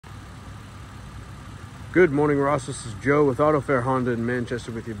Good morning, Ross. This is Joe with AutoFair Honda in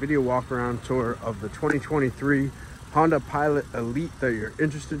Manchester with your video walk-around tour of the 2023 Honda Pilot Elite that you're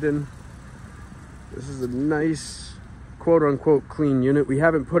interested in. This is a nice, quote-unquote, clean unit. We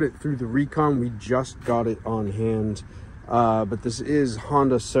haven't put it through the recon. We just got it on hand. But this is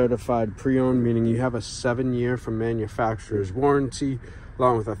Honda certified pre-owned, meaning you have a 7-year from manufacturer's warranty,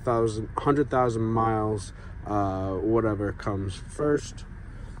 along with 100,000 miles, whatever comes first.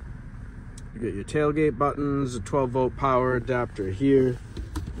 You get your tailgate buttons, a 12-volt power adapter here.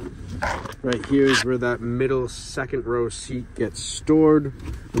 Right here is where that middle second row seat gets stored.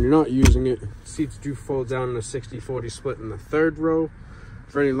 When you're not using it, seats do fold down in a 60-40 split in the third row.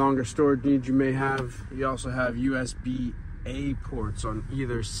 For any longer storage needs you may have, you also have USB-A ports on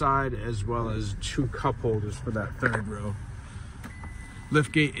either side, as well as 2 cup holders for that third row.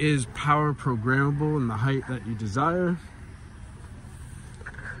 Liftgate is power programmable in the height that you desire.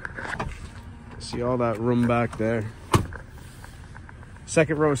 See all that room back there.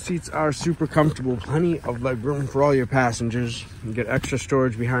 Second row seats are super comfortable, plenty of leg room for all your passengers. You get extra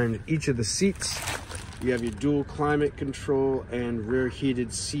storage behind each of the seats. You have your dual climate control and rear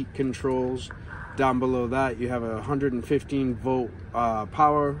heated seat controls. Down below that you have a 115-volt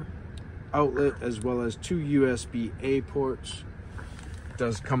power outlet, as well as 2 USB-A ports. It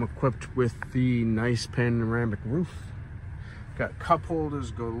does come equipped with the nice panoramic roof. Got cup holders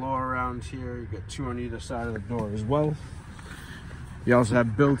galore around here. You got 2 on either side of the door as well. You also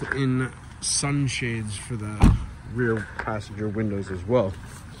have built-in sunshades for the rear passenger windows as well.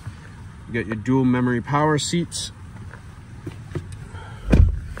 You got your dual memory power seats.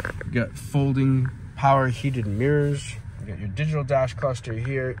 You got folding power heated mirrors. You got your digital dash cluster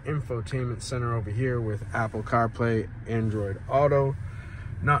here, infotainment center over here with Apple CarPlay, Android Auto.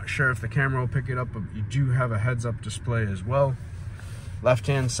 Not sure if the camera will pick it up, but you do have a heads-up display as well.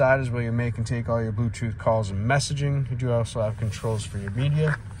 Left-hand side is where you make and take all your Bluetooth calls and messaging. You do also have controls for your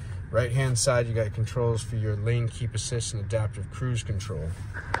media. Right-hand side, you got controls for your lane keep assist and adaptive cruise control.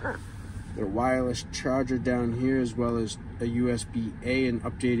 The wireless charger down here, as well as a USB-A and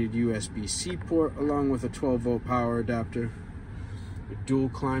updated USB-C port, along with a 12-volt power adapter. Your dual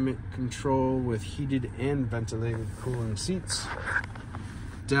climate control with heated and ventilated cooling seats.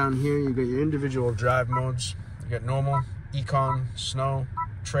 Down here, you got your individual drive modes. You got normal, econ, snow,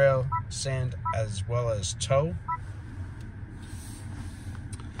 trail, sand, as well as tow.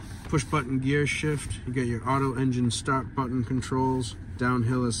 Push button gear shift. You got your auto engine start button controls,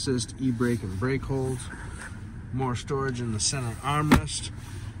 downhill assist, e-brake and brake holds. More storage in the center armrest.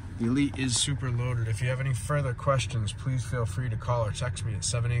 The Elite is super loaded. If you have any further questions, please feel free to call or text me at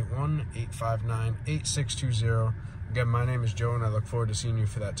 781-859-8620. Again, my name is Joe, and I look forward to seeing you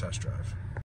for that test drive.